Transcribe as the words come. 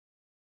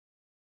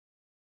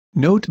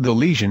Note the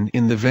lesion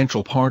in the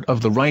ventral part of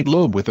the right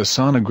lobe with a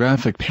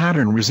sonographic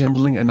pattern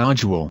resembling a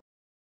nodule.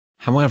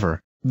 However,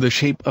 the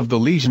shape of the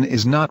lesion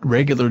is not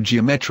regular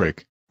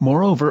geometric.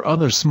 Moreover,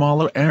 other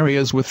smaller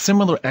areas with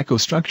similar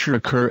echostructure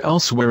occur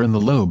elsewhere in the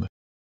lobe.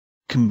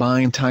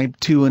 Combined type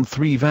 2 and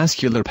 3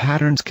 vascular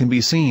patterns can be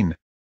seen.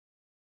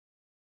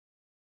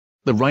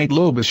 The right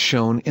lobe is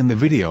shown in the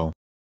video.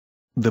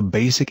 The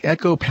basic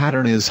echo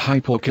pattern is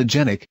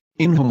hypoechogenic,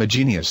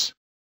 inhomogeneous.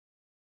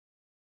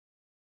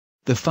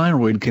 The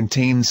thyroid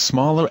contains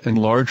smaller and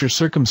larger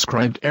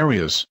circumscribed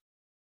areas.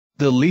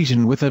 The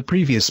lesion with a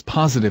previous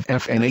positive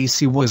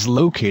FNAC was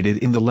located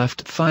in the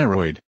left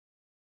thyroid.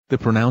 The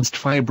pronounced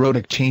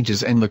fibrotic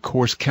changes and the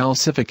coarse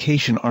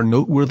calcification are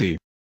noteworthy.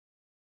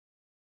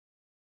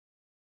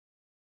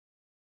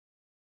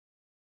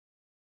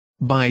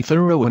 By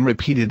thorough and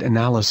repeated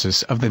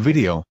analysis of the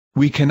video,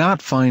 we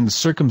cannot find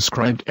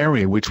circumscribed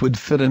area which would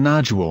fit a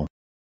nodule.